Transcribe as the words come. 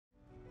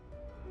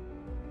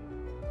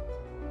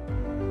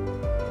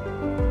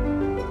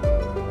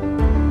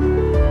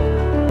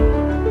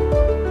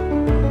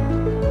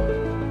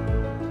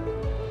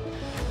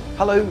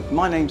Hello,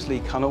 my name's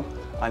Cunnel.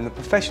 I'm the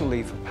Professional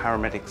Lead for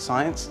Paramedic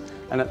Science,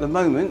 and at the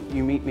moment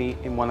you meet me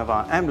in one of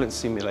our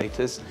ambulance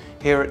simulators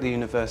here at the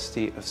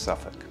University of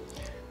Suffolk.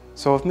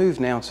 So I've moved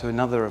now to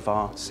another of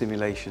our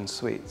simulation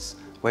suites,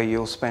 where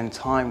you'll spend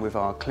time with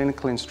our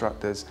clinical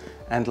instructors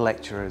and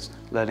lecturers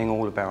learning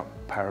all about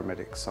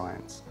paramedic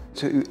science.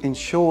 To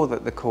ensure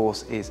that the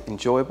course is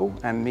enjoyable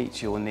and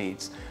meets your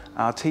needs,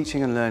 our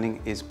teaching and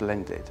learning is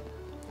blended.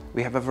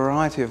 We have a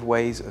variety of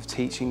ways of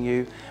teaching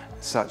you,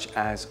 such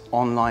as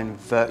online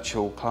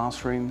virtual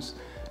classrooms,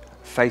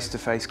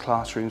 face-to-face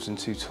classrooms and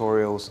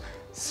tutorials,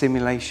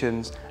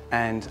 simulations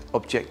and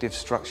objective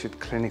structured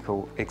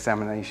clinical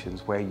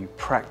examinations where you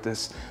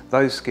practice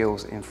those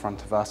skills in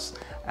front of us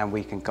and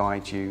we can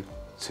guide you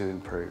to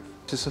improve.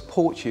 To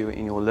support you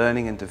in your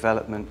learning and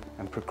development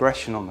and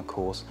progression on the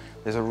course,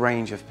 there's a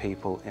range of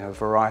people in a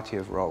variety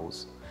of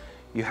roles.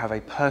 You have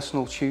a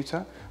personal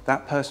tutor.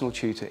 That personal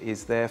tutor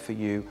is there for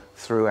you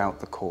throughout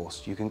the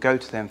course. You can go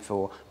to them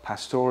for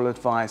pastoral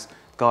advice,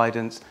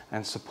 guidance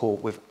and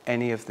support with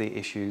any of the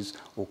issues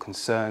or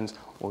concerns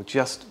or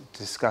just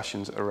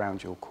discussions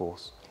around your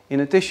course. In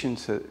addition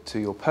to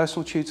your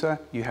personal tutor,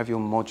 you have your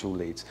module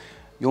leads.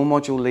 Your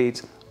module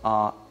leads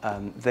are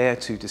there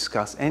to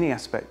discuss any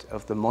aspect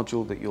of the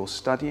module that you're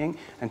studying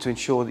and to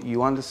ensure that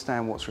you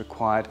understand what's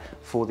required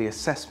for the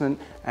assessment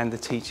and the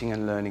teaching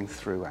and learning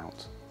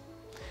throughout.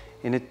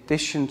 In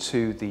addition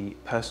to the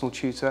personal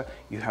tutor,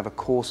 you have a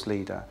course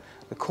leader.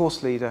 The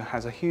course leader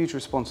has a huge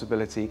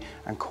responsibility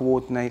and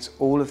coordinates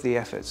all of the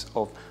efforts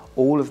of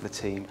all of the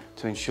team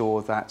to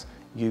ensure that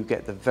you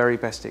get the very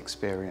best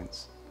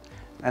experience.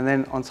 And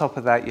then on top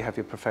of that, you have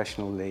your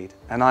professional lead.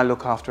 And I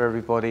look after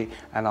everybody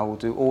and I will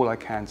do all I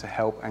can to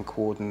help and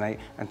coordinate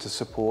and to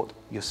support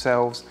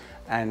yourselves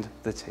and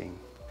the team.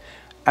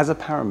 As a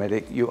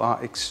paramedic, you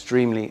are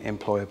extremely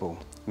employable.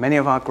 Many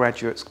of our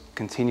graduates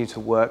continue to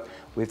work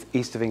with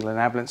East of England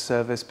Ambulance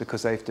Service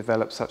because they've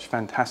developed such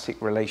fantastic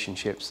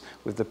relationships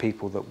with the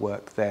people that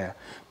work there.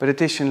 But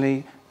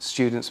additionally,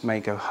 students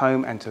may go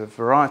home and to a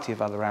variety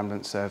of other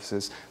ambulance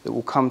services that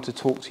will come to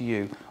talk to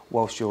you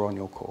whilst you're on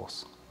your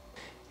course.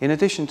 In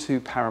addition to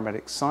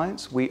paramedic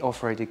science, we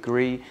offer a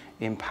degree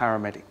in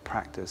paramedic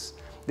practice.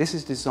 This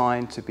is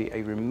designed to be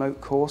a remote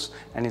course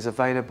and is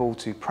available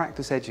to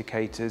practice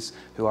educators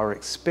who are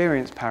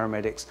experienced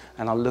paramedics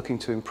and are looking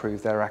to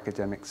improve their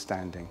academic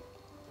standing.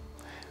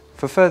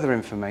 For further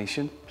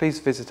information, please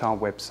visit our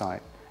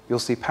website. You'll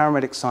see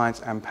paramedic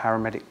science and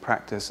paramedic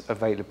practice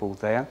available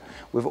there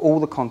with all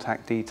the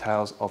contact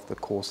details of the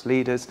course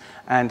leaders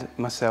and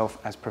myself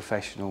as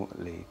professional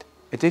lead.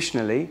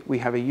 Additionally, we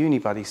have a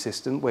UniBuddy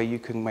system where you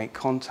can make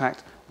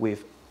contact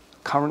with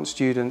current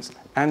students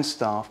and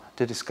staff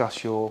to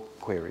discuss your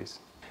queries.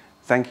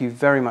 Thank you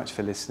very much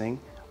for listening.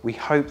 We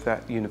hope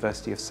that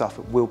University of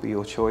Suffolk will be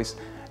your choice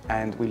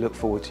and we look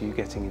forward to you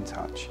getting in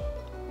touch.